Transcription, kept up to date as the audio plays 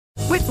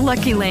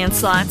Lucky Land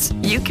Slots,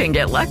 you can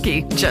get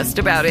lucky just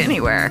about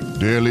anywhere.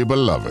 Dearly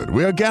beloved,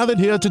 we are gathered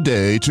here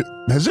today to...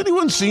 Has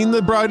anyone seen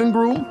the bride and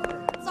groom?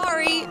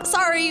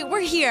 Sorry, we're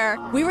here.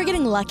 We were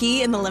getting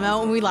lucky in the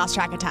limo and we lost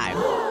track of time.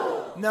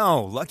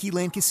 No, Lucky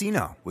Land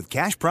Casino, with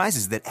cash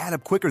prizes that add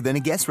up quicker than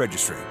a guest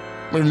registry.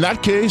 In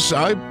that case,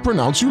 I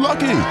pronounce you lucky.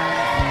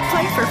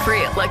 Play for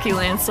free at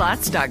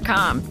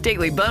LuckyLandSlots.com.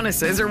 Daily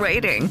bonuses are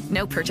waiting.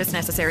 No purchase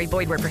necessary.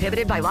 Void where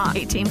prohibited by law.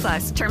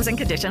 18+. Terms and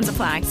conditions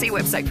apply. See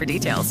website for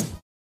details.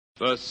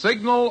 The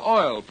Signal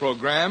Oil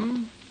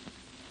Program,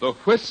 The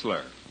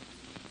Whistler.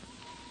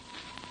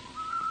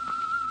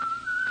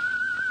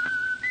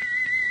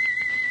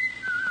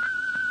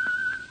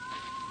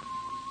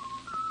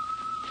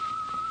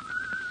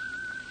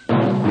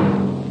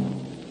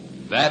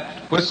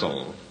 That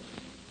whistle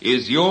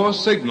is your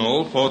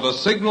signal for the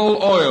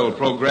Signal Oil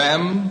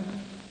Program,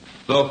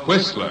 The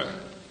Whistler.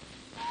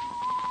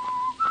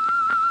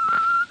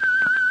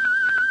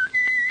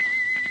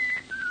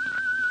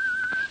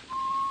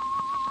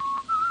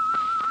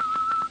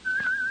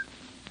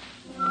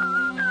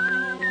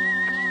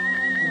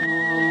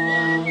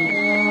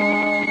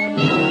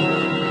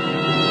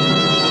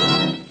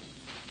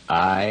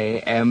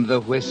 I am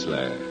the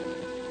Whistler,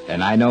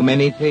 and I know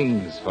many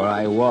things, for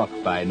I walk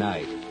by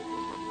night.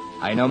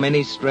 I know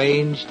many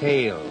strange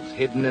tales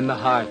hidden in the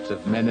hearts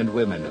of men and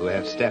women who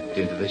have stepped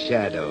into the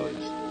shadows.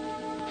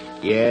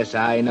 Yes,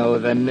 I know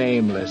the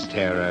nameless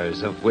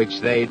terrors of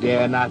which they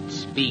dare not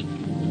speak.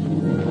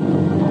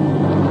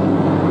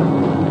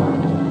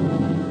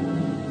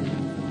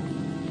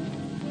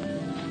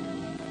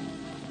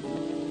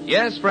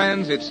 Yes,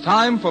 friends, it's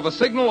time for the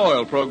Signal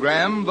Oil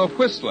Program, The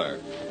Whistler.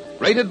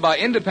 Rated by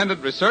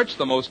independent research,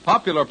 the most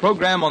popular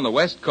program on the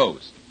West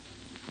Coast.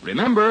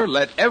 Remember,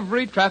 let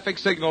every traffic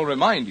signal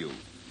remind you,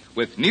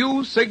 with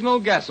new Signal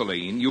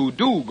gasoline, you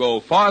do go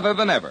farther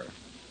than ever.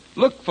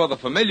 Look for the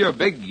familiar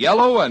big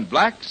yellow and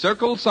black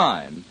circle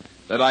sign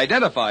that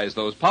identifies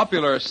those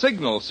popular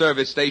Signal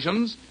service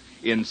stations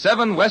in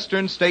 7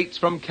 western states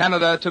from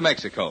Canada to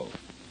Mexico.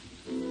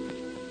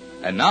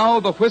 And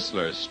now the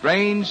Whistler's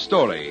strange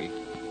story,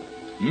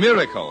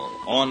 Miracle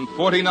on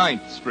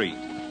 49th Street.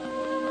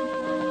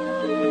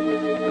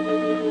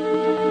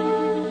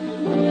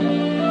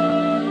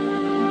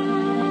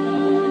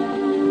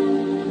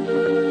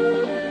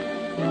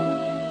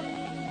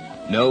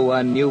 No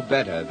one knew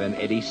better than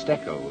Eddie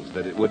Steckles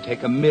that it would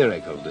take a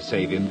miracle to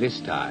save him this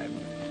time.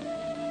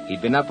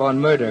 He'd been up on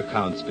murder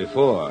counts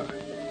before,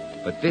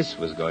 but this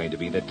was going to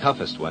be the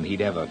toughest one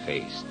he'd ever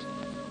faced.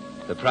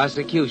 The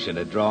prosecution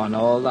had drawn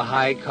all the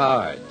high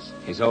cards.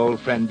 His old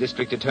friend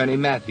District Attorney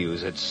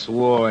Matthews had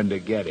sworn to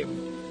get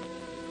him.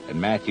 And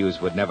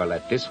Matthews would never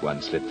let this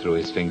one slip through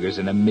his fingers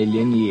in a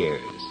million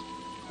years.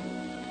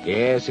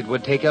 Yes, it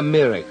would take a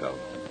miracle,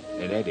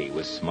 and Eddie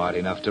was smart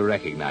enough to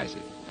recognize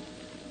it.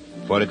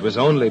 For it was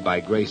only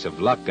by grace of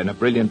luck and a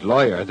brilliant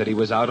lawyer that he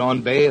was out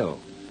on bail,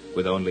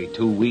 with only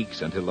 2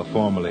 weeks until the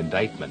formal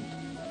indictment.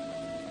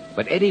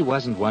 But Eddie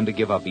wasn't one to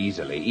give up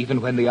easily, even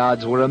when the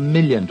odds were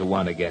 1,000,000 to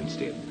 1 against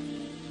him.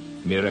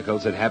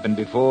 Miracles had happened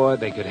before,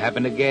 they could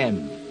happen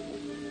again.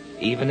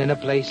 Even in a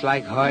place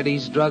like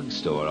Hardy's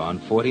drugstore on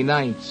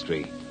 49th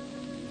Street.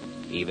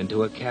 Even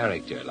to a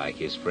character like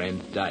his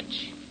friend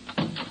Dutch.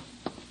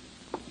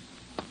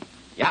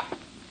 Yeah.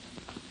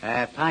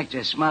 Packed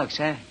your smokes,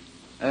 huh?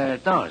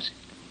 Those.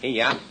 Here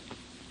you are.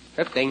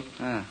 15.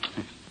 Oh.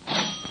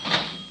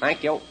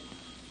 Thank you.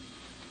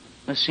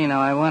 Let's see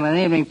now, I want an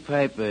evening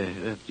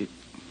paper.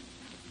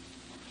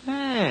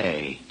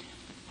 Hey,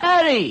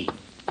 Eddie!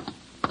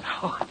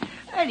 Oh,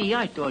 Eddie,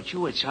 I thought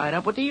you were tied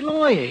up with the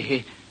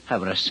lawyer.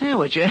 Having a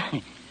sandwich, eh?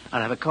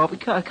 I'll have a cup of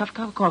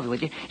coffee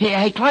with you.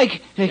 Hey,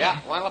 Craig. Yeah,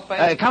 well,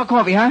 a cup of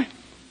coffee, huh?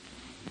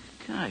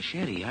 Gosh,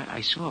 Eddie,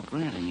 I saw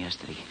Brandon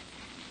yesterday.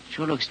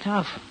 Sure looks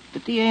tough. The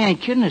DA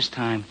ain't kidding this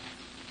time.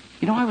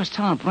 You know, I was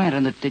telling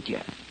Brandon that you...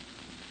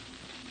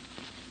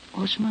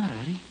 What's the matter,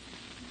 Eddie?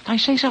 Did I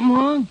say something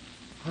wrong?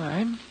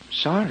 I'm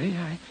sorry.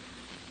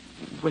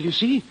 Well, you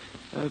see...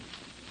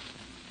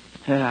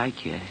 I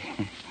kid.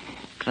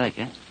 Craig,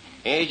 huh?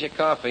 Here's your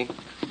coffee.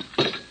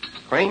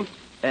 Cream?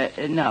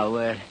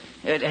 No,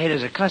 hey,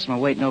 there's a customer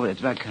waiting over at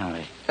the drug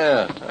counter.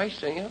 Oh, I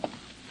see you.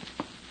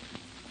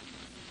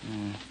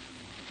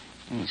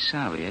 Hey,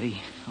 sorry,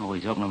 Eddie.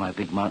 Always opening my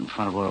big mouth in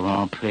front of all the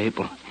wrong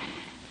people.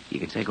 You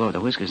can take over the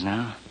whiskers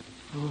now.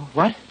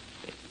 What?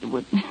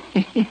 What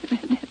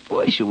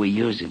voice are we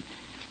using?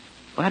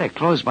 If I'd have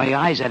closed my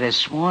eyes, I'd have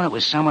sworn it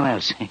was someone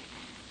else.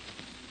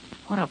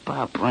 What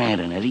about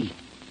Brandon, Eddie?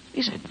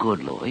 He's a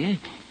good lawyer.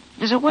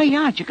 There's a way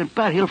out. You can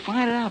bet he'll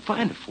find it out.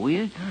 Find it for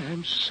you.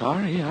 I'm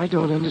sorry. I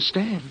don't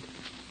understand.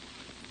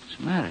 What's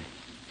the matter?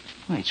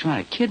 You ain't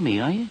trying to kid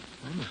me, are you?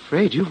 I'm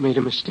afraid you've made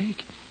a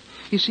mistake.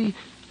 You see,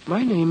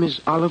 my name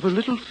is Oliver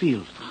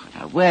Littlefield.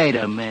 Now, wait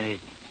a minute.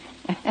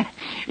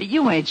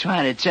 You ain't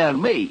trying to tell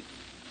me.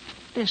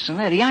 Listen,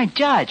 Eddie, I'm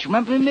Dutch.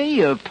 Remember me,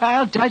 your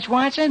pal, Dutch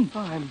Watson? Oh,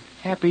 I'm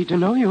happy to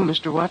know you,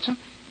 Mr. Watson.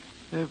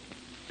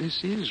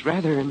 This is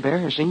rather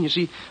embarrassing. You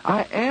see,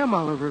 I am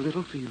Oliver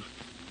Littlefield.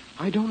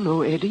 I don't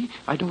know Eddie.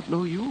 I don't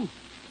know you.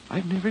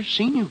 I've never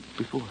seen you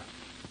before.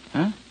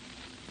 Huh?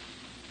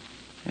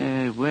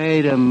 Hey,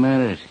 wait a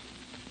minute.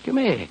 Come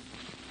here.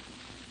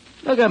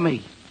 Look at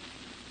me.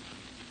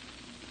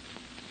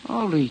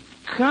 Holy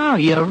cow,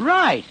 you're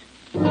right.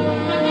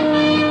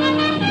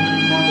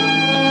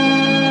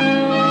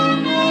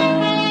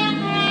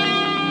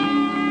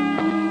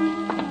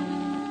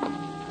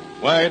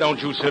 Why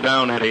don't you sit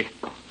down, Eddie?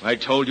 I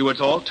told you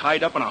it's all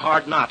tied up in a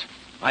hard knot.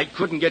 I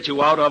couldn't get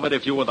you out of it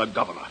if you were the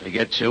governor. You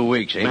get 2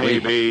 weeks, ain't we?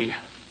 Maybe.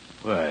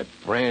 What,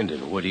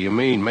 Brandon, what do you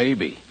mean,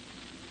 maybe?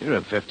 You're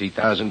a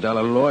 $50,000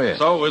 lawyer.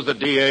 So is the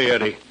DA,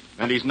 Eddie.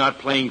 And he's not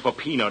playing for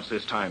peanuts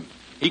this time.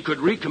 He could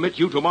recommit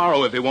you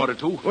tomorrow if he wanted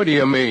to. What do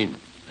you mean?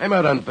 I'm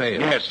out on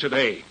bail. Yes,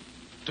 today.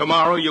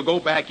 Tomorrow you go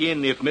back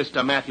in if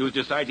Mr. Matthews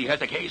decides he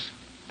has a case.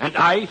 And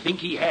I think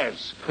he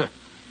has.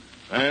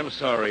 I'm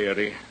sorry,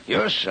 Eddie.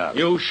 You're sorry?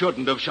 You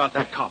shouldn't have shot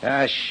that cop.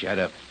 Ah, shut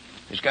up.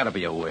 There's got to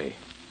be a way.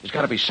 There's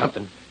got to be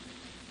something.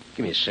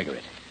 Give me a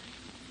cigarette.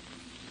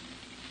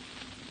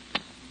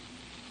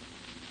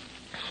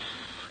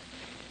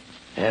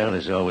 Well,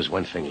 there's always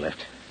one thing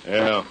left.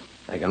 Yeah.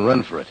 I can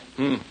run for it.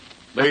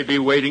 They'd be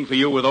waiting for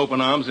you with open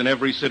arms in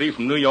every city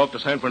from New York to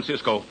San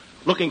Francisco.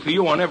 Looking for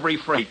you on every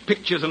freight.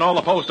 Pictures in all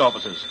the post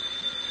offices.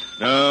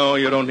 No,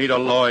 you don't need a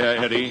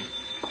lawyer, Eddie.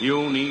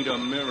 You need a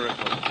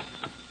miracle.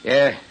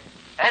 Yeah?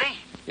 Eddie?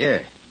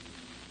 Yeah.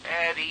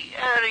 Eddie,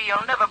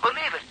 you'll never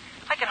believe it.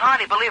 I can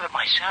hardly believe it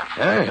myself.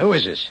 Huh? Who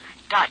is this?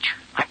 Dutch,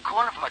 I'm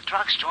calling from a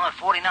drugstore on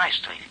 49th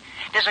Street.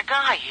 There's a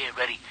guy here,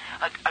 Eddie.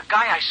 A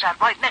guy I sat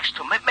right next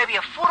to, maybe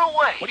a foot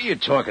away. What are you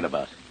talking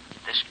about?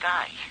 This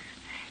guy.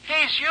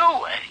 He's you,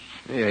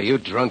 Eddie. Yeah, you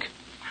drunk?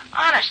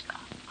 Honest,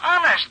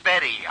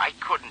 Eddie. I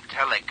couldn't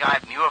tell the guy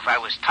from you if I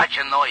was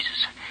touching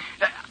noises.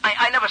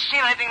 I never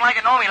seen anything like it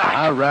in all my life.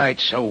 All right,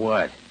 so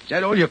what? Is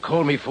that all you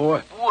called me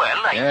for?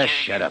 Well,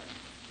 shut up.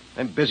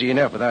 I'm busy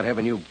enough without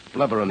having you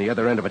blubber on the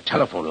other end of a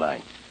telephone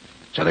line.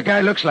 So the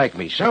guy looks like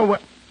me, so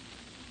what?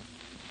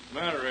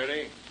 Matter,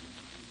 Eddie?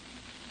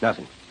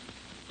 Nothing.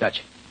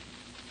 Dutch.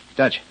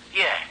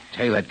 Yeah.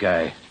 Tail that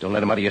guy. Don't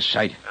let him out of your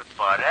sight.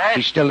 But, Ed...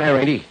 He's still there,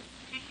 ain't he?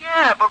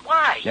 Yeah, but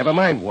why? Never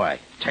mind why.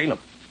 Tail him.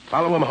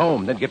 Follow him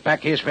home, then get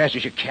back here as fast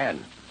as you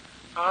can.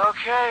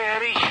 Okay,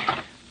 Eddie.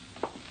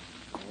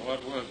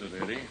 What was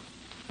it, Eddie?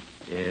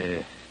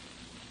 Yeah.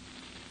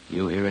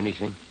 You hear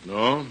anything?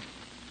 No.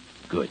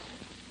 Good.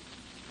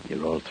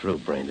 You're all through,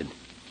 Brandon.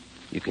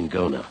 You can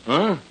go now.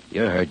 Huh?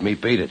 You heard me.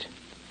 Beat it.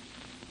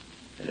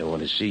 I don't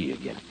want to see you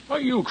again. Are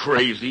you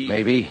crazy?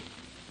 Maybe.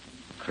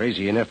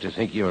 Crazy enough to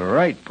think you're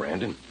right,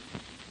 Brandon.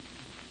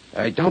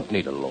 I don't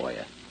need a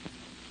lawyer.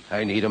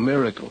 I need a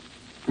miracle.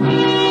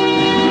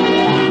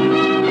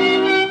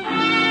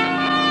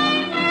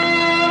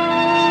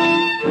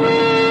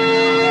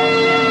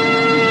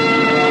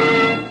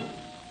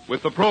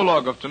 With the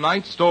prologue of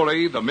tonight's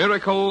story, The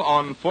Miracle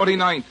on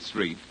 49th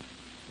Street,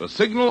 the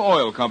Signal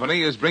Oil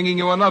Company is bringing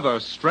you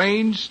another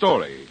strange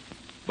story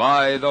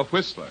by The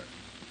Whistler.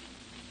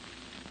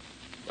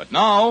 But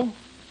now,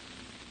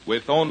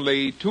 with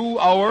only 2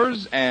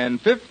 hours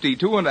and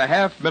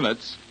 52.5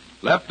 minutes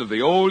left of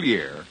the old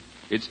year,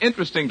 it's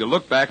interesting to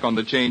look back on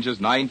the changes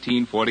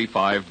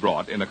 1945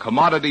 brought in a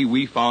commodity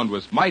we found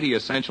was mighty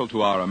essential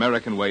to our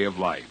American way of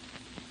life: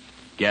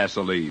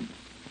 gasoline.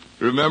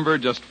 Remember,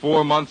 just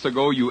 4 months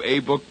ago, you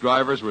A-book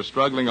drivers were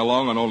struggling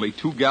along on only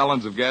 2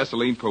 gallons of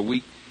gasoline per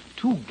week.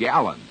 2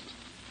 gallons.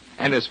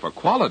 And as for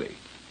quality,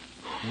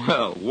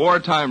 well,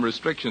 wartime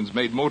restrictions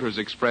made motors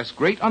express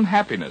great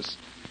unhappiness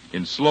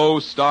in slow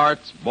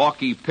starts,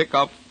 balky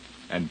pickup,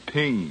 and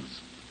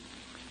pings.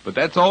 But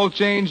that's all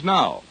changed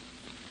now.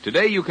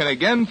 Today you can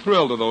again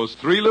thrill to those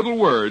 3 little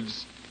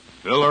words: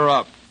 fill her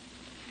up.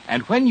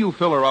 And when you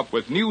fill her up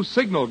with new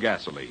Signal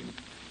gasoline,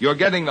 you're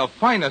getting the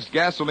finest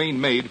gasoline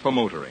made for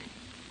motoring.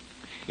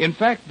 In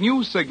fact,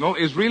 new Signal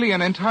is really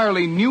an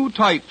entirely new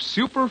type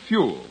super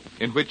fuel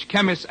in which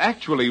chemists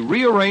actually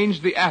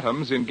rearrange the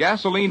atoms in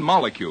gasoline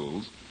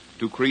molecules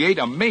to create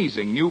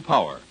amazing new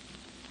power.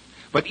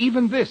 But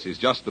even this is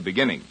just the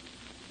beginning.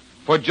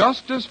 For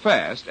just as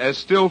fast as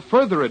still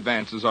further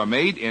advances are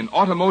made in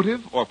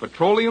automotive or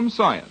petroleum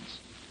science,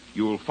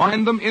 you'll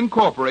find them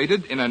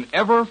incorporated in an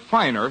ever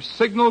finer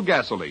Signal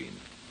gasoline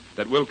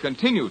that will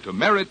continue to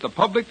merit the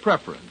public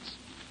preference,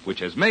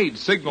 which has made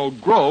Signal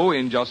grow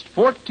in just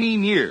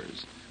 14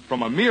 years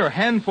from a mere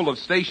handful of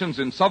stations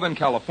in Southern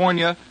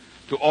California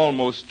to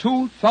almost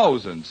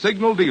 2,000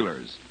 Signal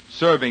dealers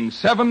serving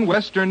 7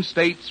 western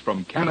states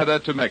from Canada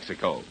to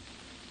Mexico.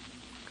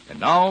 And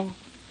now,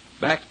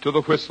 back to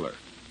the Whistler.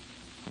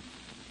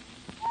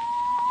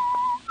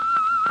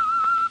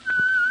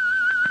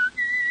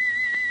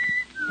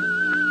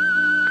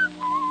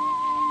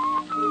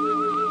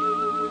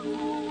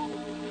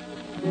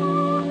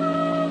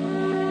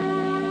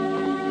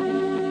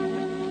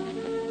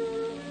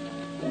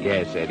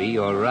 Yes, Eddie,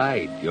 you're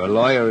right. Your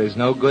lawyer is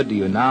no good to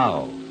you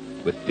now,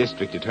 with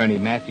District Attorney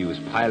Matthews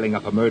piling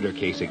up a murder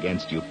case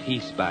against you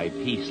piece by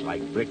piece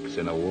like bricks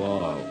in a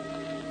wall.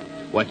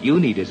 What you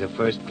need is a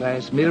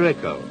first-class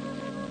miracle,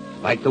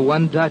 like the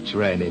one Dutch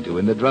ran into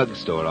in the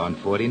drugstore on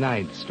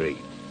 49th Street.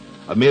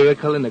 A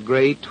miracle in a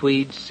gray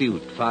tweed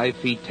suit, 5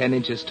 feet 10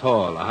 inches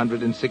tall,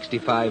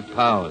 165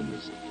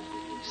 pounds,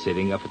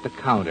 sitting up at the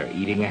counter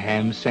eating a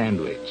ham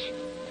sandwich.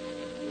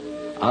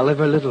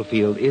 Oliver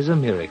Littlefield is a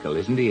miracle,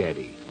 isn't he,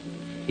 Eddie?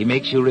 He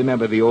makes you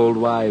remember the old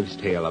wives'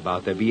 tale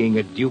about there being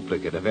a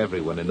duplicate of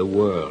everyone in the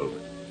world.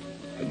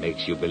 It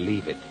makes you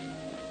believe it.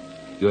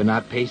 You're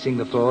not pacing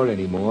the floor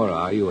anymore,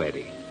 are you,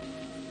 Eddie?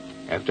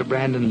 After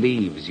Brandon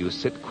leaves, you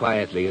sit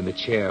quietly in the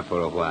chair for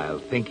a while,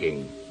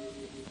 thinking.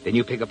 Then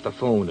you pick up the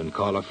phone and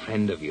call a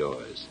friend of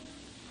yours.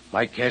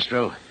 Mike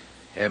Castro?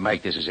 Yeah,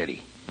 Mike, this is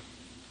Eddie.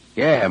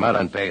 Yeah, I'm out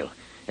on bail.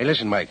 Hey,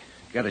 listen, Mike,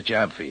 got a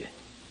job for you.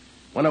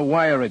 Want to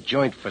wire a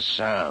joint for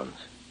sound.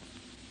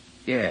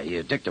 Yeah,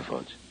 your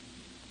dictaphones.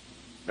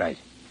 Right.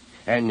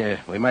 And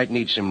we might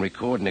need some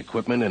recording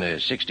equipment and a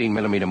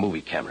 16mm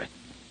movie camera.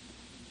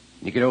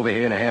 You get over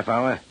here in a half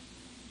hour?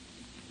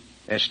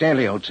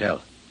 Stanley Hotel.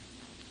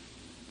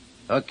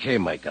 Okay,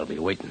 Mike, I'll be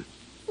waiting.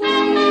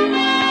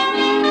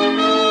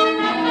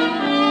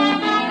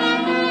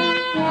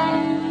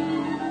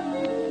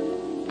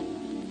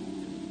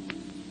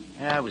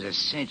 That was a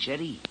cinch,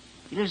 Eddie.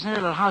 He lives in a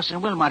little house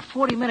in Wilmot,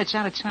 40 minutes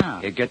out of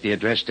town. You get the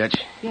address, Dutch?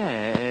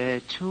 Yeah,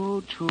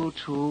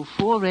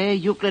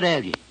 2224A Euclid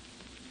Avenue.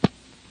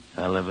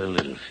 Oliver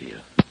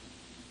Littlefield.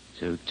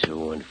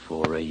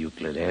 2214A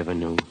Euclid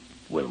Avenue,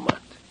 Wilmot.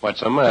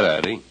 What's the matter,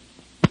 Eddie?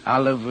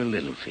 Oliver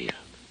Littlefield.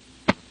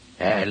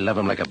 I love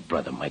him like a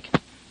brother, Mike.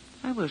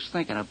 I was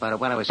thinking about it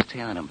while I was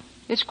telling him.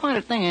 It's quite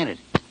a thing, ain't it?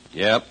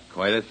 Yep,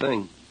 quite a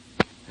thing.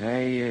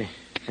 I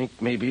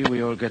think maybe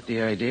we all got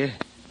the idea.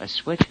 A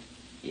switch?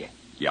 Yeah.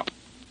 Yep.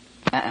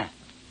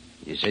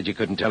 You said you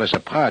couldn't tell us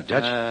apart,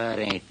 Dutch.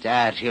 It ain't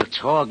that. He'll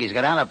talk. He's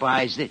got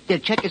alibis. They'll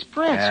check his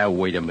prints.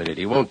 Wait a minute.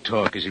 He won't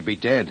talk because he'll be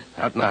dead,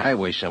 out on the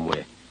highway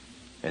somewhere.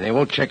 And they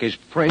won't check his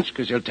prints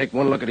because they'll take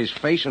one look at his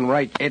face and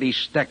write Eddie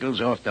Steckles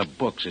off the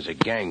books as a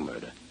gang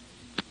murder.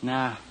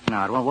 No,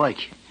 it won't work.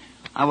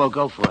 I won't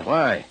go for it.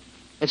 Why?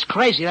 It's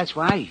crazy, that's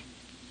why.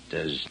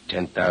 Does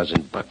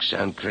 $10,000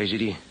 sound crazy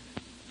to you?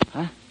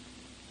 Huh?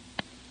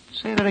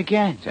 Say that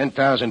again.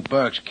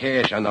 $10,000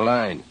 cash on the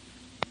line.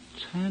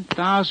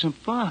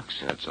 $10,000.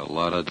 That's a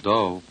lot of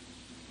dough.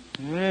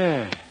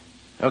 Yeah.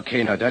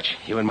 Okay, now, Dutch,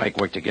 you and Mike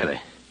work together.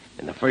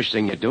 And the first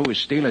thing you do is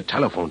steal a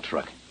telephone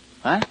truck.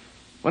 Huh?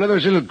 One of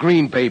those little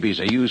green babies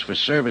they use for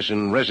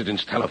servicing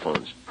residents'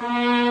 telephones.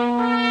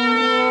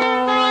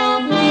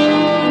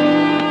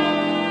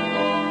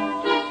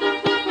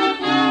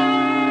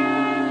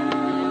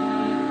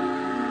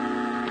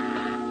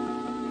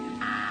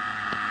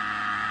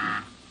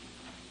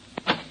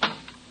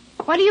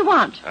 What do you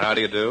want? How do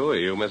you do? Are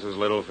you Mrs.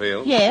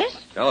 Littlefield? Yes?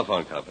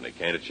 Telephone company.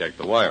 Came to check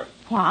the wire.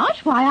 What?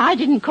 Why, I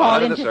didn't call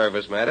Part of into... the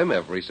service, madam.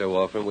 Every so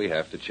often we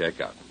have to check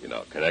out. You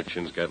know,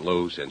 connections get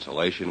loose,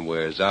 insulation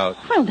wears out.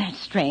 Well, that's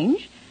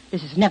strange.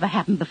 This has never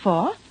happened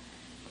before.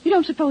 You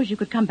don't suppose you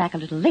could come back a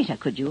little later,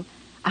 could you?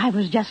 I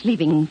was just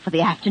leaving for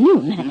the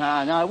afternoon.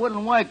 No, it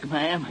wouldn't work,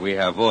 ma'am. We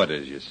have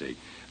orders, you see.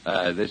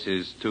 This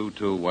is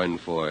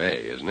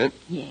 2214A, isn't it?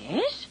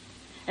 Yes?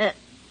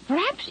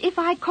 Perhaps if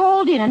I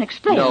called in and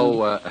explained...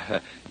 No,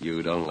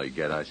 you'd only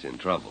get us in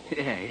trouble.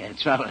 Yeah,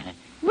 trouble.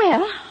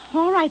 Well,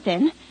 all right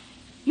then.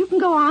 You can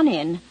go on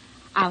in.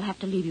 I'll have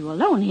to leave you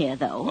alone here,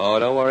 though. Oh,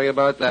 don't worry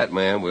about that,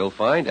 ma'am. We'll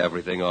find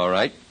everything all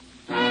right.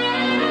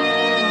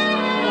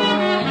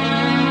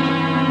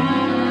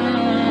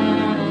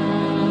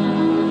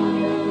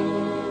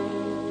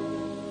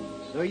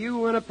 So you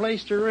want a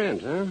place to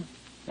rent, huh?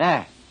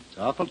 Yeah. It's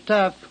awful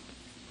tough.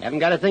 Haven't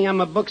got a thing on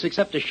my books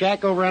except a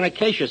shack over on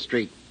Acacia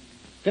Street.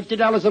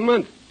 $50 a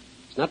month.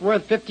 It's not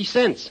worth 50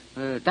 cents.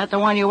 That the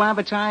one you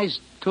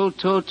advertised?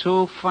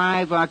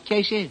 2225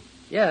 Acacia?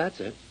 Yeah, that's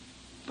it.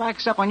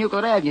 Backs up on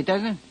Euclid Avenue,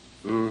 doesn't it?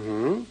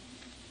 Mm-hmm.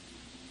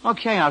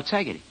 Okay, I'll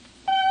take it.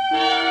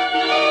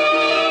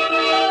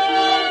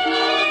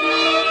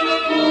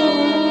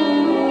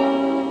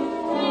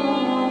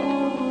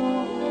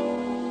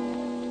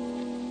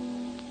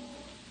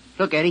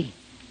 Look, Eddie.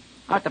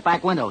 Out the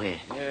back window here.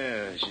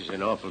 Yeah, this is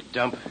an awful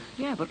dump.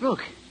 Yeah, but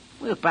look.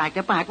 We're back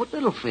to back with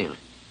Littlefield.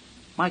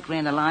 Mike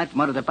ran the line from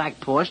under the back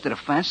porch to the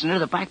fence and into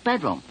the back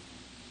bedroom.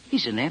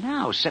 He's in there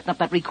now, setting up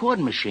that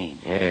recording machine.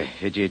 Yeah,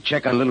 did you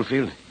check on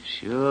Littlefield?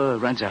 Sure,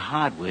 runs a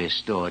hardware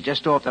store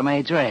just off the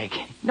main drag.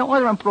 No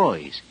other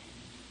employees.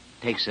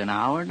 Takes an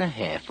hour and a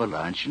half for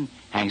lunch and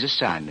hangs a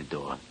sign on the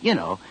door. You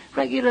know,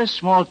 regular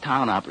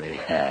small-town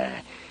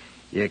operator.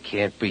 You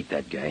can't beat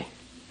that guy.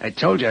 I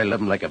told you I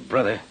love him like a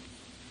brother.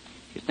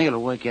 You think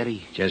it'll work,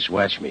 Eddie? Just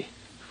watch me.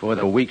 Before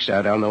the week's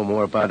out, I'll know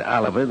more about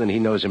Oliver than he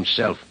knows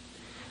himself.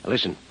 Now,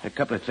 listen, a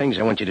couple of things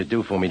I want you to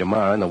do for me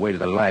tomorrow on the way to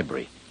the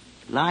library.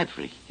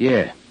 Library?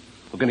 Yeah.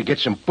 We're going to get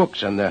some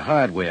books on the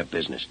hardware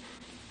business.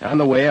 On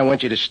the way, I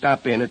want you to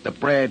stop in at the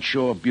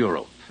Bradshaw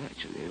Bureau.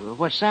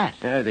 What's that?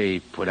 They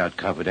put out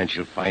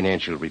confidential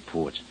financial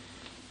reports.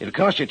 It'll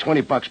cost you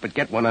 $20, but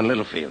get one on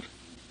Littlefield.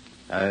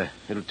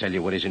 It'll tell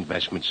you what his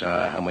investments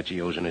are, how much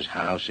he owes on his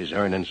house, his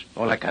earnings,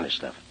 all that kind of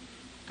stuff.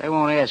 They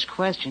won't ask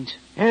questions.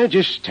 Yeah,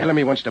 just tell him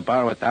he wants to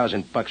borrow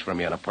 $1,000 from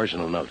you on a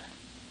personal note.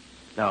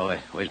 No,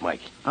 where's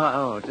Mike?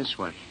 Oh, this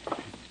way.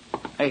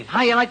 Hey,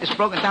 how you like this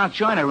broken-down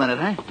joint I rented,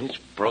 huh? It's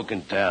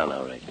broken down,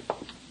 all right.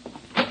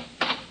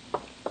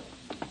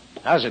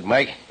 How's it,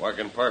 Mike?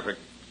 Working perfect.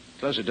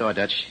 Close the door,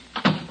 Dutch.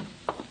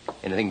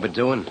 Anything been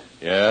doing?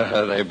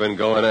 Yeah, they've been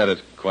going at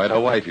it. Quite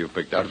a wife you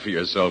picked out for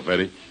yourself,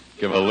 Eddie.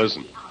 Give a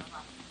listen.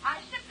 I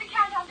simply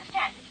can't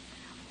understand it.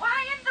 Why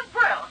in the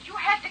world you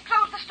had to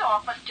close the store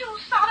for 2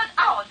 solid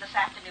hours this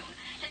afternoon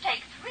to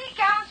take 3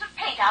 gallons of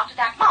paint out to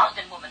that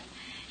Marsden woman?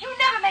 You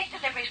never make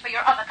deliveries for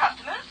your other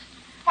customers.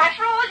 Why,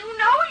 for all you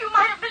know, you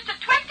might have missed a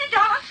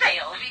 $20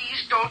 sale.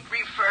 Please don't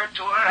refer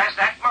to her as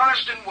that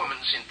Marsden woman,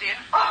 Cynthia.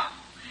 Oh,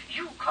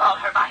 you call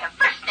her by her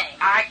first name.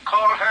 I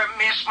call her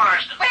Miss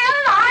Marsden. Well,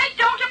 I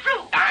don't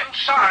approve. I'm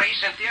sorry,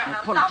 Cynthia.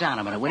 Pull it down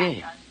a minute, will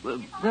you?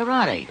 Where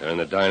are they? They're in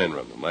the dining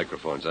room. The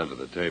microphone's under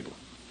the table.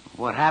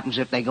 What happens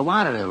if they go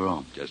out of the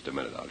room? Just a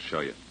minute. I'll show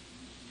you.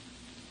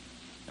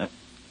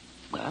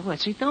 Well,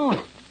 what's he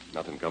doing?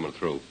 Nothing coming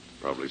through.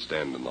 Probably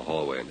standing in the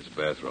hallway in his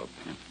bathrobe.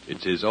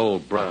 It's his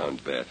old brown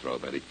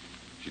bathrobe, Eddie.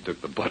 She took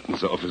the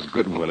buttons off his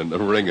good one in the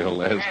ringer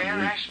last week.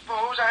 I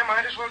suppose I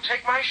might as well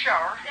take my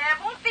shower. There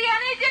won't be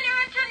any dinner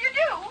until you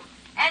do.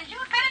 And you'd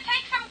better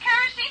take some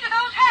kerosene to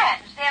those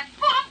hands. They're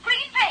full of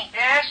green paint.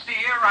 Yes,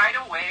 dear, right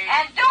away.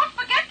 And don't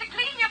forget to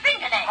clean your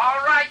fingernails.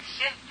 All right,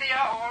 Cynthia,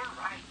 all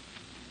right.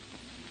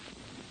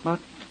 But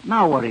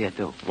now what do you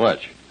do?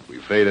 Watch. We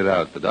faded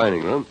out the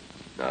dining room.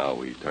 Now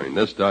we turn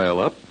this dial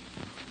up.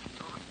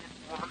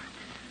 Woman,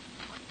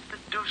 what the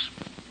deuce?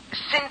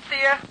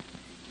 Cynthia?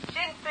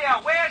 Cynthia,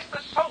 where's the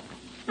soap?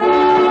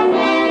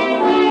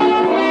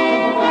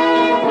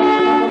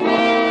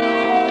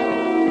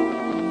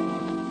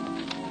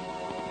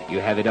 You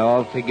have it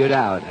all figured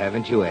out,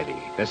 haven't you,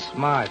 Eddie? The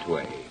smart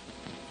way.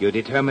 You're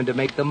determined to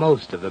make the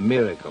most of the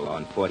miracle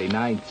on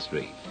 49th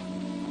Street.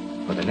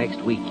 For the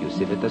next week, you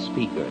sit at the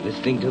speaker,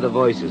 listening to the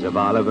voices of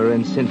Oliver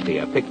and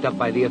Cynthia, picked up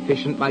by the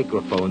efficient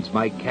microphones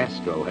Mike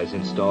Castro has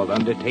installed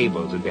under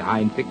tables and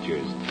behind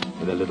pictures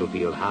in the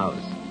Littlefield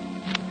house.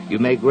 You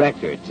make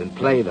records and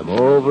play them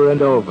over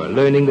and over,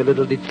 learning the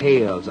little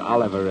details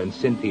Oliver and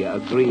Cynthia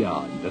agree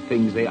on, the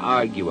things they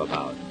argue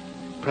about,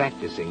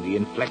 practicing the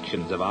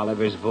inflections of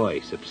Oliver's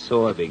voice,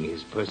 absorbing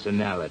his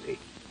personality.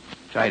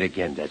 Try it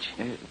again, Dutch.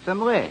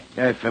 From where?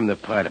 From the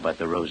part about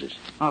the roses.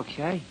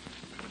 Okay.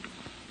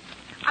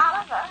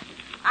 Oliver,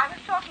 I was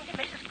talking to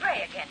Mrs.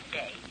 Gray again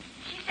today.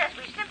 She says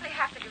we simply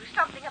have to do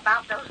something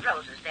about those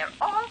roses. They're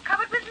all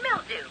covered with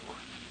mildew.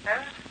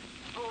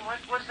 What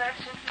was that,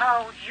 Cynthia?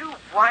 Oh, you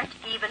weren't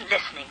even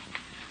listening.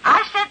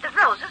 I said the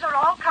roses are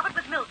all covered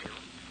with mildew.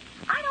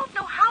 I don't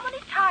know how many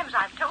times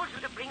I've told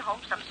you to bring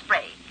home some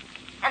spray.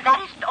 And that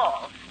isn't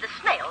all. The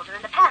snails are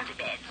in the pansy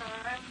beds.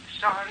 I'm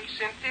sorry,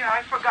 Cynthia.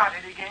 I forgot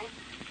it again.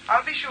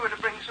 I'll be sure to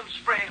bring some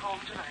spray home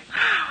tonight.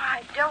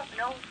 I don't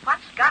know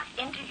what's got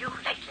into you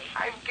lately.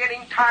 I'm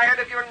getting tired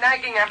of your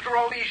nagging after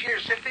all these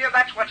years, Cynthia.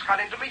 That's what's got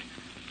into me.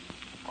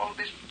 All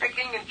this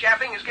picking and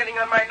jabbing is getting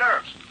on my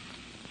nerves.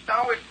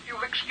 Now, if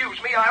you'll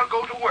excuse me, I'll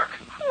go to work.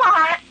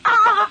 Why,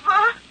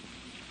 Oliver?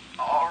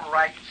 All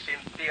right,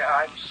 Cynthia.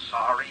 I'm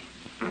sorry.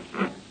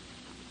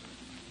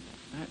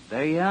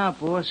 There you are,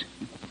 boss.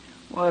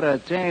 What a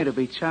day to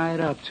be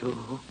tied up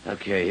to.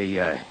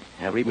 Okay,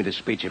 now read me the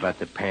speech about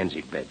the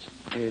pansy beds.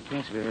 See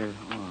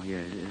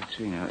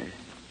now.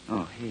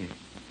 Oh, here.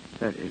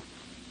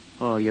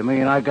 Oh, you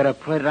mean I gotta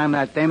play it on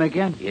that dame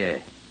again? Yeah.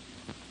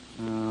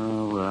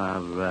 Oh,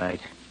 all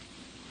right.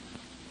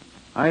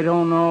 I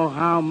don't know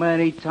how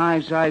many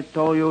times I've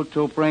told you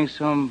to bring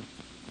some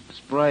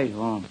spray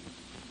home.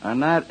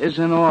 And that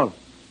isn't all.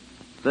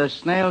 The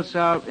snails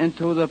are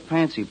into the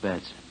pansy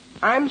beds.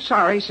 I'm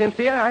sorry,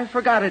 Cynthia. I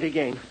forgot it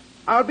again.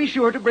 I'll be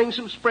sure to bring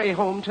some spray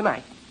home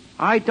tonight.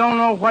 I don't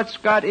know what's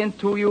got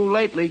into you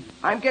lately.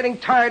 I'm getting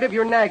tired of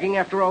your nagging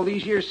after all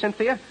these years,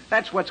 Cynthia.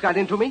 That's what's got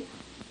into me.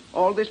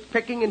 All this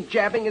picking and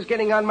jabbing is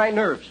getting on my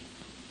nerves.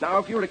 Now,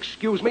 if you'll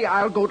excuse me,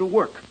 I'll go to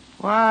work.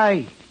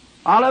 Why?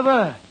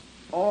 Oliver!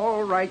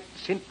 All right,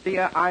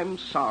 Cynthia, I'm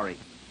sorry.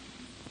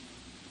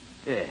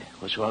 Yeah,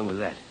 what's wrong with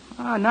that?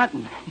 Oh,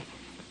 nothing.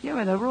 You're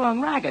in the wrong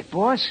racket,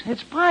 boss.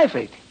 It's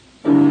perfect.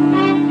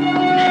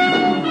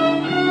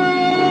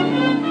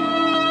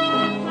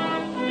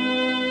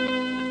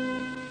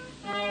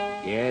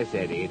 Yes,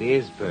 Eddie, it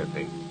is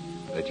perfect.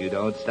 But you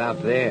don't stop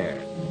there.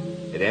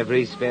 At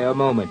every spare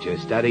moment, you're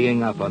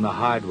studying up on the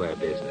hardware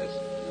business,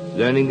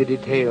 learning the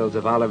details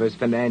of Oliver's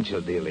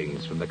financial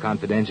dealings from the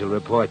confidential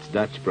reports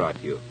Dutch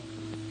brought you.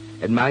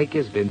 And Mike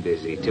has been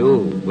busy,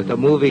 too, with a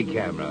movie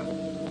camera,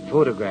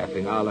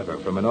 photographing Oliver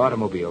from an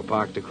automobile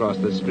parked across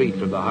the street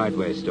from the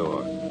hardware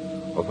store,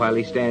 or while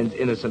he stands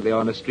innocently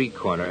on a street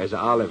corner as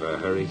Oliver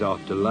hurries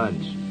off to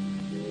lunch.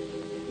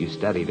 You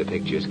study the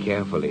pictures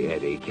carefully,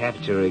 Eddie,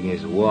 capturing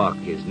his walk,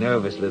 his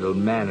nervous little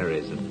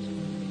mannerisms.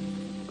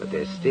 But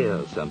there's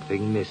still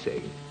something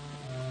missing.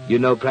 You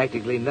know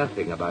practically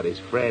nothing about his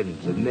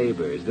friends and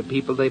neighbors, the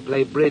people they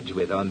play bridge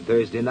with on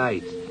Thursday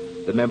nights,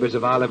 the members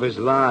of Oliver's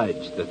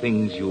Lodge, the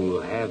things you'll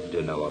have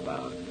to know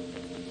about.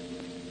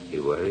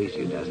 It worries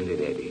you, doesn't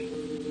it, Eddie?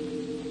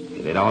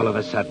 And then all of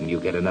a sudden you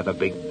get another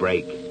big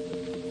break.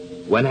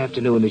 One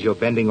afternoon as you're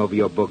bending over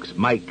your books,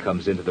 Mike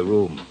comes into the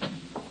room.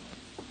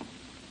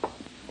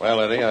 Well,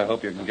 Eddie, I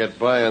hope you can get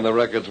by on the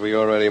records we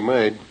already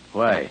made.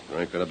 Why? There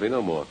ain't going to be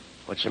no more.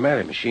 What's the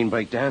matter? Machine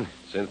breakdown?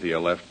 Cynthia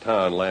left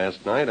town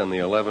last night on the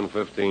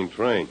 11:15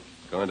 train.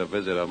 Going to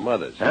visit her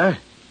mother's. Huh?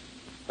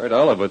 Heard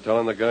Oliver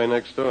telling the guy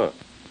next door.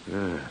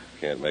 Uh,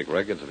 Can't make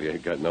records if you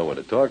ain't got no one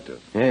to talk to.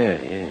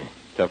 yeah.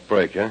 Tough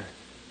break, huh?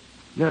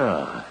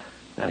 No,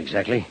 not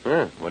exactly.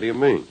 Huh? What do you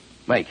mean?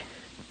 Mike,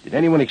 did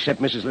anyone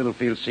except Mrs.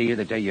 Littlefield see you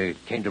the day you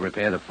came to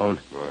repair the phone?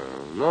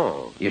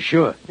 No. You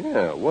sure?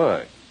 Yeah,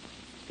 why?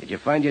 Did you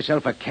find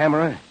yourself a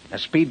camera? A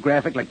speed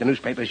graphic like the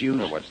newspapers use?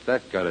 Now, what's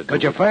that got to do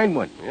Could you with- find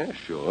one? Yeah,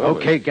 sure.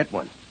 Okay, get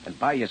one. And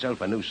buy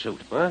yourself a new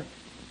suit. What?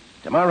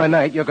 Tomorrow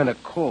night, you're going to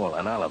call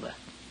on Oliver.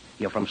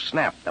 You're from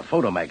Snap, the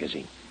photo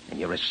magazine. And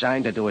you're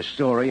assigned to do a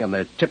story on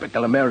the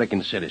typical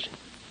American citizen.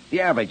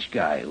 The average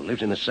guy who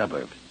lives in the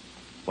suburbs.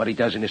 What he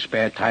does in his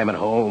spare time at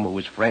home, who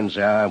his friends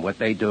are, what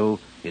they do,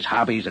 his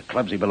hobbies, the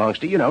clubs he belongs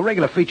to. You know,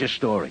 regular feature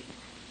story.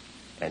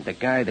 And the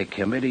guy the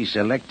committee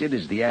selected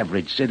as the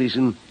average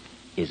citizen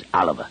is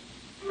Oliver.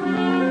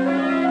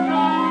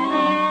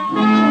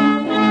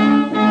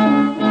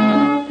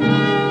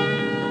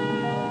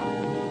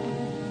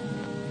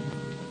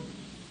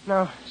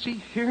 Now,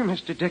 see here,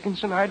 Mr.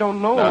 Dickinson, I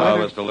don't know No,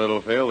 whether... Mr.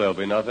 Littlefield, there'll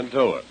be nothing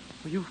to it.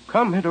 You've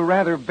come at a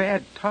rather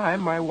bad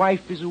time. My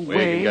wife is We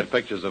away. can get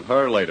pictures of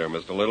her later,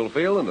 Mr.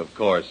 Littlefield, and of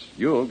course,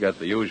 you'll get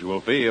the usual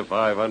fee of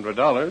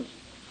 $500.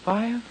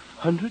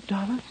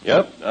 $500?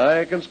 Yep,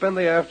 I can spend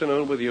the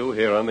afternoon with you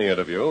here on the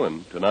interview,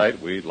 and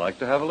tonight we'd like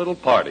to have a little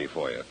party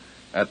for you.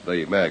 At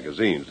the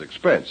magazine's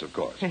expense, of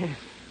course.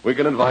 We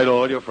can invite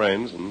all your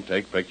friends and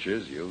take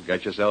pictures. You'll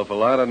get yourself a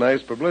lot of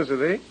nice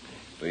publicity.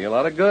 Do you a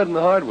lot of good in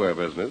the hardware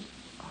business.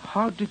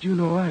 How did you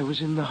know I was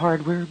in the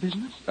hardware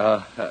business?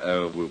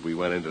 We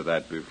went into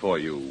that before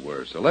you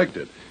were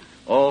selected.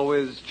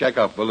 Always check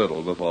up a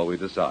little before we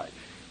decide.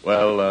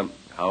 Well,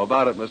 how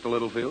about it, Mr.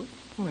 Littlefield?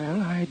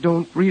 Well, I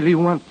don't really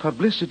want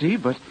publicity,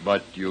 but...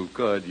 But you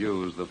could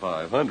use the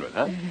 500,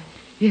 huh?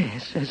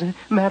 Yes, as a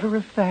matter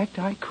of fact,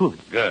 I could.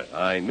 Good.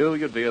 I knew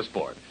you'd be a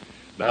sport.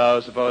 Now,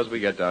 suppose we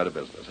get down to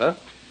business, huh?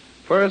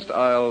 First,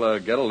 I'll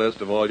get a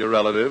list of all your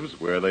relatives,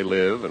 where they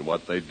live and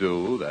what they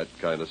do, that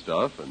kind of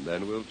stuff, and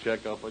then we'll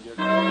check up on your...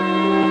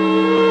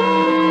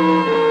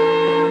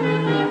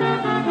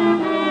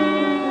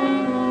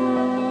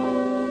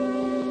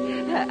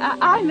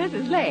 I'm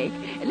Mrs. Lake.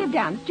 I live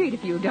down the street a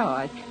few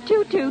doors.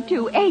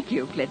 2228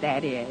 Euclid,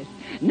 that is.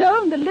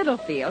 Known the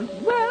Littlefields,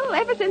 well,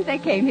 ever since they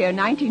came here in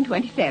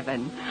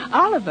 1927.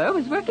 Oliver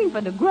was working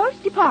for the gross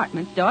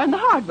department store in the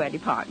hardware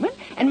department,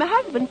 and my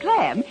husband,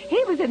 Clem,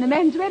 he was in the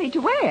men's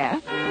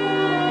ready-to-wear.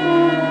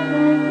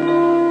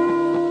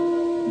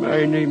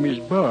 My name is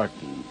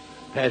Barton,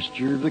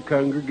 pastor of the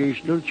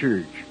Congregational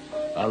Church.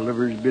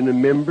 Oliver's been a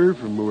member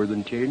for more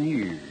than 10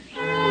 years.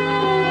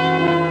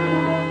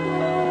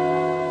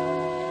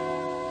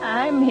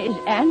 I'm his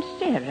Aunt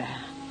Sarah.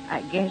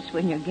 I guess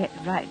when you get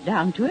right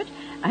down to it,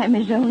 I'm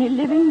his only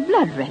living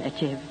blood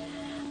relative.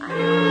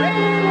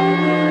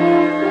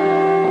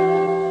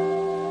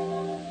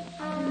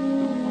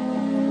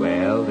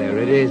 Well, there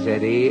it is,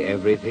 Eddie.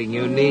 Everything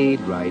you need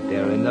right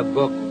there in the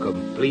book,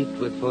 complete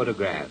with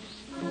photographs.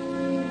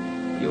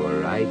 You were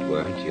right,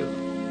 weren't you?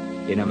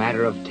 In a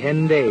matter of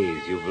 10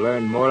 days, you've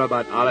learned more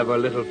about Oliver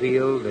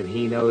Littlefield than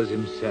he knows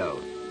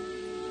himself.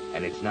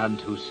 And it's none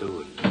too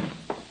soon.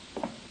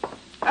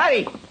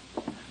 Eddie!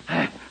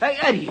 Hey,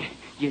 Eddie,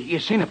 you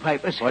seen the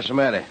papers? What's the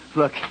matter?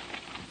 Look.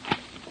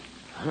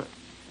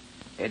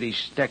 Eddie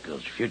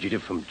Steckles,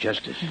 fugitive from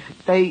justice.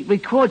 They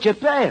record your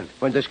bail.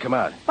 When did this come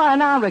out? About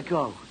an hour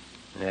ago.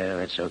 Yeah,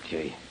 that's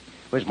okay.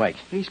 Where's Mike?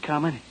 He's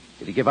coming.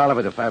 Did he give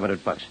Oliver the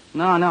 $500?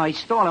 No, he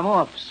stole him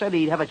off. Said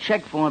he'd have a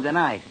check for him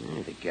tonight.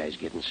 Yeah, the guy's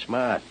getting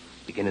smart.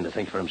 Beginning to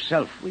think for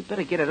himself. We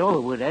better get it over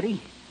with, Eddie.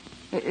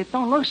 It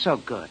don't look so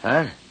good.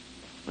 Huh?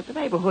 But the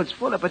neighborhood's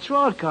full of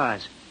patrol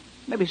cars.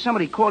 Maybe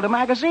somebody called the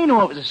magazine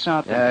office or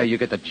something. Yeah, you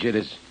get the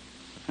jitters.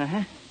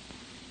 Uh-huh.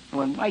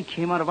 When Mike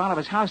came out of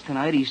Oliver's house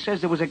tonight, he says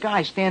there was a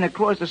guy standing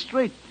across the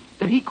street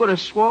that he could have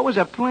swore was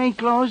a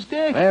plainclothes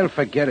dick. Well,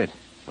 forget it.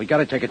 We got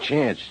to take a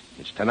chance.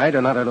 It's tonight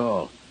or not at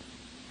all.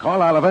 Call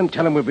Oliver and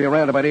tell him we'll be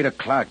around about 8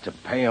 o'clock to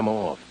pay him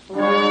off.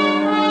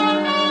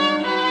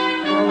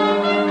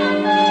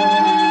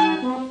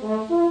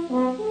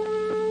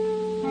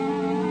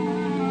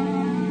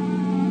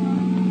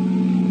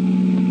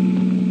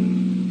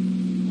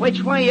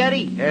 Which way,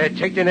 Eddie?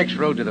 Take the next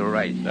road to the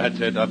right.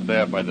 That's it, up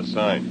there by the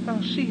sign. Now,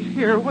 see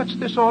here, what's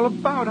this all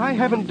about? I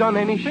haven't done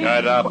anything.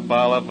 Shut up,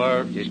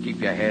 Oliver. Just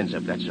keep your hands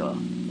up, that's all.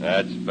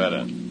 That's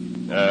better.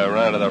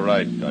 Around to the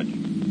right, Dutch.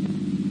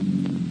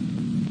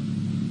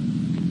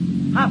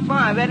 How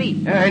far,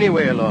 Eddie?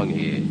 Anywhere along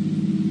here.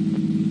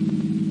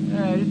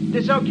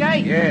 This okay?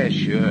 Yeah,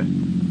 sure.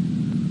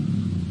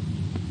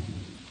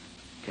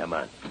 Come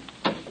on.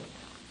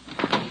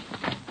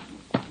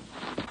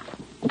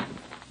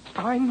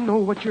 I know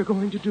what you're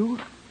going to do.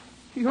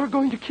 You're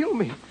going to kill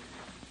me.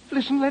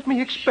 Listen, let me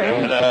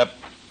explain. Shut up.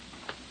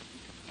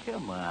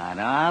 Come on,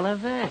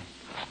 Oliver.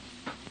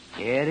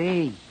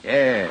 Eddie.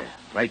 Yeah,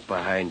 right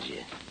behind you.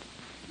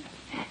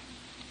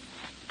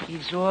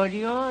 It's all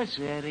yours,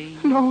 Eddie.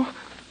 No,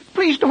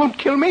 please don't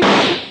kill me.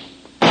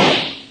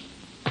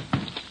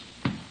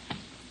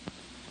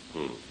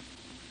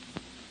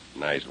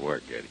 Nice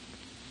work, Eddie.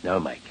 No,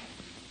 Mike.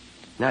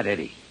 Not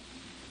Eddie.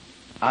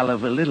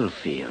 Oliver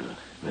Littlefield,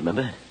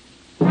 remember?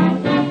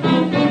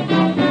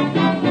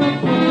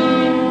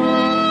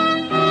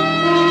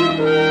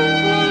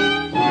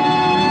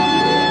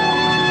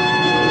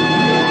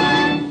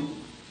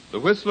 The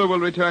Whistler will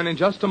return in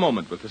just a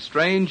moment with a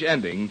strange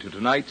ending to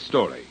tonight's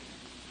story.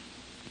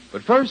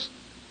 But first,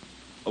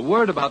 a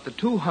word about the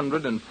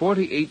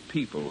 248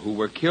 people who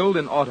were killed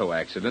in auto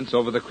accidents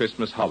over the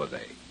Christmas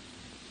holiday.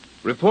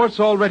 Reports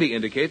already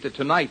indicate that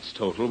tonight's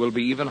total will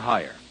be even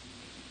higher.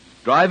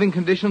 Driving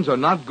conditions are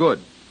not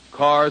good.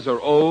 Cars are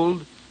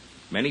old.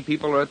 Many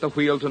people are at the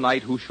wheel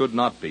tonight who should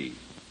not be.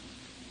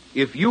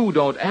 If you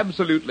don't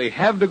absolutely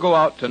have to go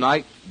out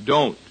tonight,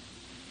 don't.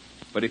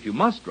 But if you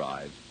must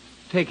drive,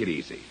 take it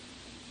easy.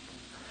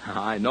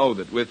 I know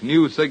that with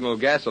new Signal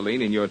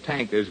gasoline in your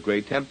tank, there's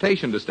great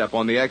temptation to step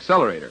on the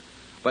accelerator.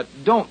 But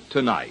don't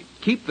tonight.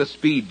 Keep the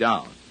speed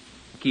down.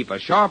 Keep a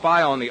sharp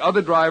eye on the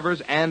other drivers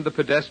and the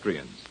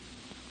pedestrians.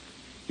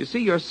 You see,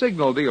 your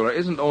Signal dealer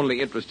isn't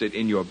only interested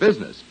in your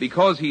business.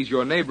 Because he's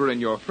your neighbor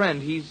and your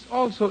friend, he's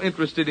also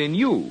interested in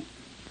you.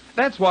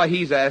 That's why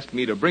he's asked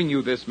me to bring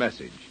you this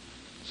message,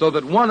 so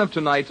that one of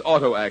tonight's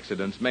auto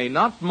accidents may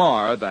not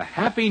mar the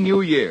Happy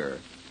New Year,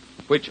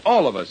 which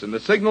all of us in the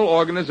Signal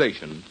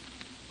organization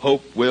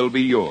hope will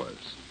be yours.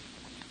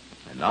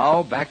 And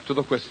now, back to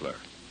the Whistler.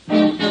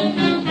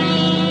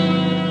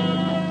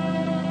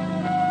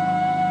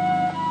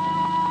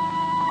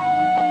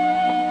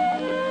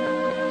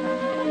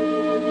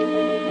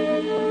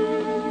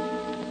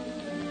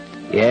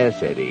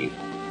 Yes, Eddie.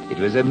 It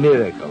was a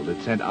miracle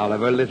that sent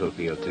Oliver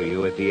Littlefield to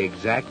you at the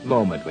exact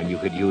moment when you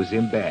could use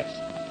him best.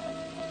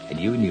 And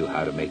you knew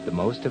how to make the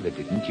most of it,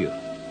 didn't you?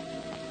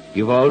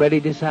 You've already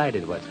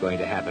decided what's going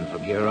to happen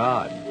from here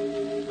on.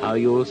 How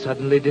you'll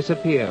suddenly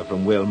disappear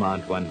from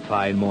Wilmont one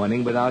fine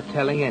morning without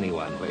telling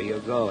anyone where you're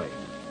going.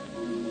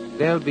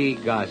 There'll be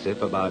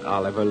gossip about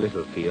Oliver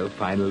Littlefield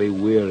finally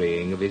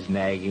wearying of his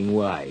nagging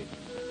wife.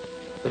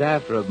 But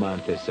after a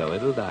month or so,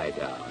 it'll die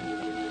down.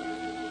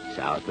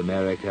 South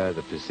America,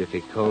 the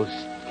Pacific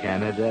Coast,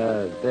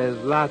 Canada, there's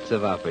lots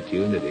of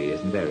opportunity,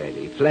 isn't there,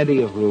 Eddie?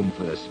 Plenty of room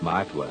for the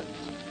smart ones.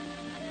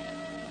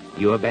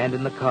 You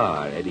abandon the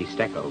car, Eddie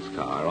Steckel's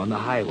car, on the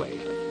highway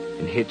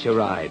and hitch a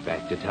ride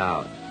back to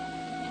town.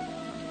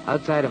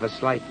 Outside of a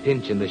slight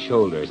pinch in the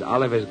shoulders,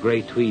 Oliver's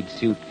gray tweed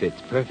suit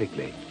fits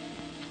perfectly.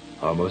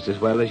 Almost as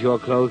well as your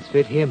clothes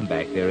fit him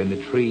back there in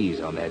the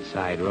trees on that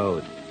side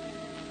road.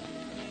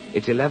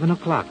 It's 11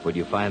 o'clock when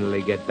you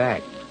finally get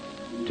back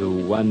to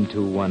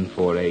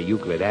 1214A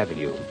Euclid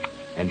Avenue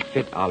and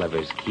fit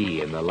Oliver's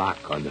key in the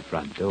lock on the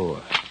front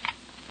door.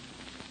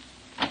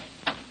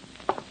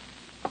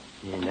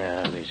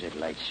 Now, there's that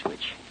light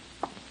switch.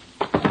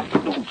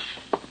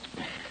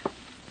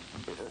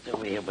 The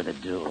way over the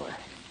door.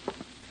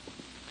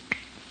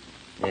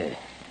 Yeah.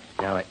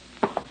 Now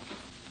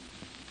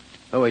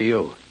Who are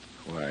you?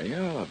 Why,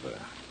 Oliver,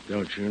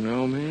 don't you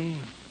know me?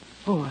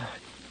 Oh,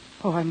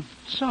 I'm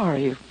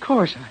sorry. Of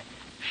course I...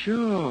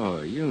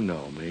 Sure, you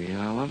know me,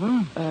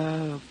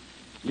 Oliver.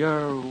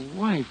 Your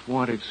wife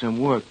wanted some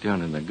work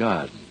done in the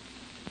garden.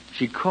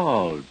 She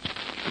called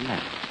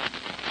Black.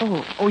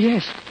 Oh,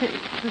 yes. Hey,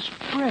 the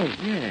spray.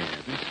 Yeah,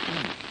 the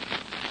spray.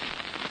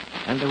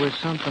 And there was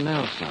something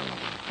else, Oliver.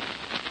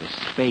 The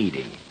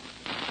spading.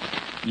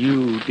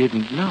 You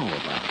didn't know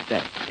about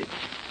that, did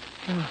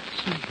you?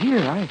 See,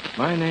 here,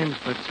 My name's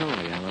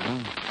Bertoli,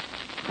 Oliver.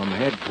 From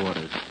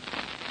headquarters.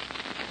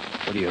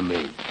 What do you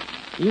mean?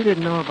 You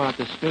didn't know about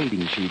the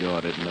spading she'd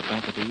ordered in the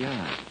back of the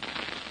yard.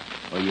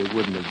 Or you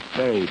wouldn't have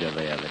buried her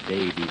there the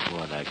day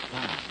before that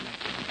car.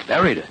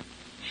 Buried her?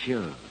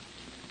 Sure.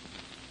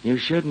 You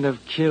shouldn't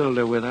have killed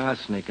her with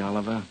arsenic,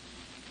 Oliver.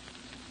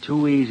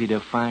 Too easy to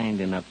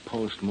find in a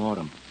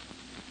post-mortem.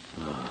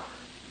 Oh.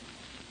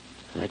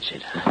 That's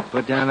it, huh?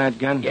 Put down that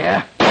gun.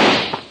 Yeah.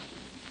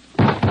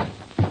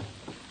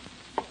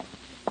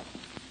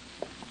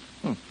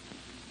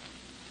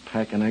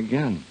 Packing a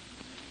gun.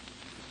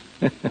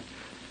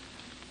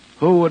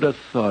 Who would have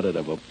thought it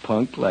of a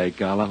punk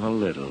like Oliver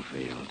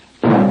Littlefield?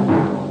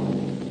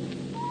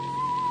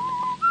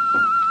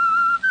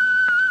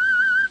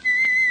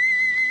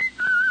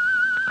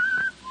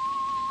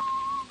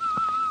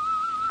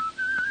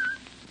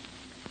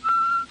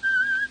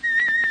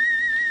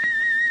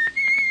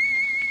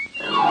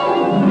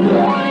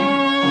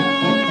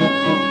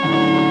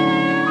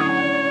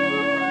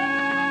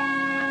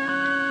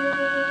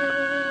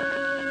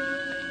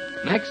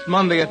 Next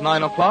Monday at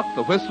 9 o'clock,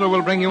 the Whistler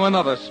will bring you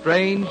another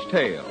strange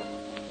tale.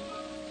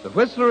 The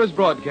Whistler is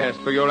broadcast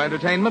for your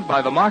entertainment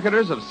by the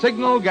marketers of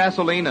Signal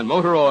gasoline and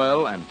motor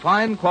oil and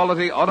fine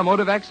quality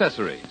automotive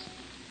accessories,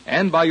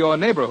 and by your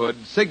neighborhood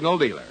Signal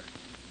dealer.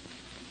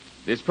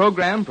 This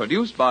program,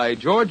 produced by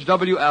George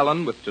W.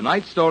 Allen, with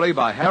tonight's story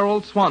by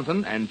Harold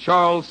Swanton and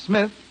Charles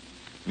Smith,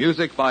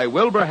 music by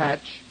Wilbur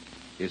Hatch,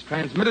 is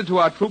transmitted to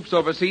our troops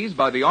overseas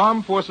by the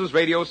Armed Forces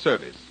Radio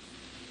Service.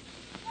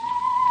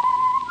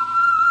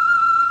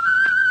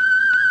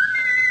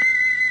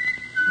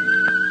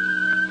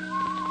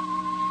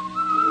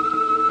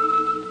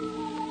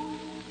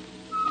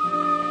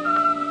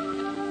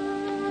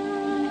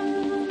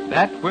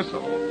 That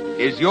whistle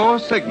is your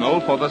signal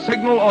for the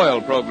Signal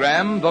Oil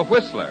program, The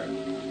Whistler.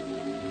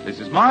 This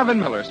is Marvin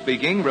Miller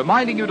speaking,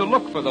 reminding you to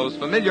look for those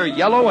familiar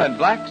yellow and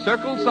black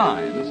circle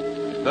signs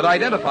that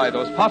identify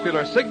those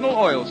popular Signal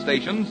Oil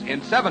stations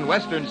in 7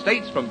 western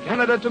states from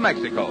Canada to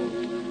Mexico.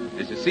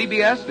 This is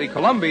CBS, the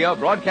Columbia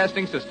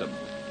Broadcasting System.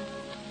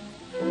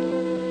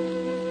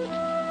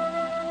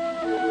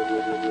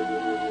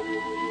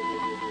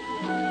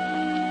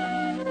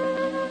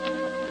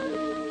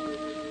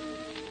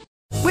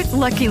 With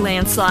Lucky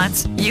Land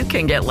Slots, you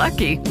can get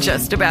lucky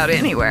just about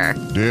anywhere.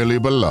 Dearly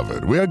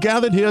beloved, we are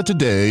gathered here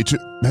today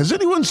to... Has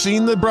anyone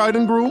seen the bride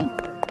and groom?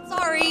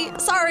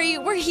 Sorry,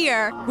 we're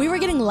here. We were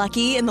getting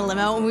lucky in the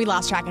limo and we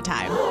lost track of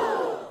time.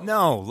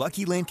 No,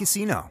 Lucky Land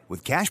Casino,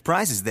 with cash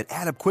prizes that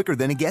add up quicker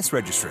than a guest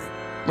registry.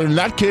 In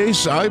that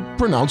case, I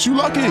pronounce you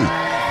lucky.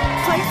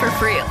 Play for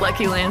free at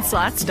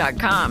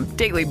LuckyLandSlots.com.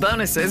 Daily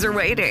bonuses are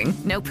waiting.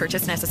 No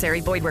purchase necessary.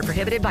 Void where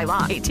prohibited by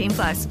law.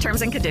 18+.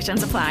 Terms and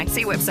conditions apply.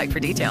 See website for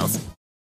details.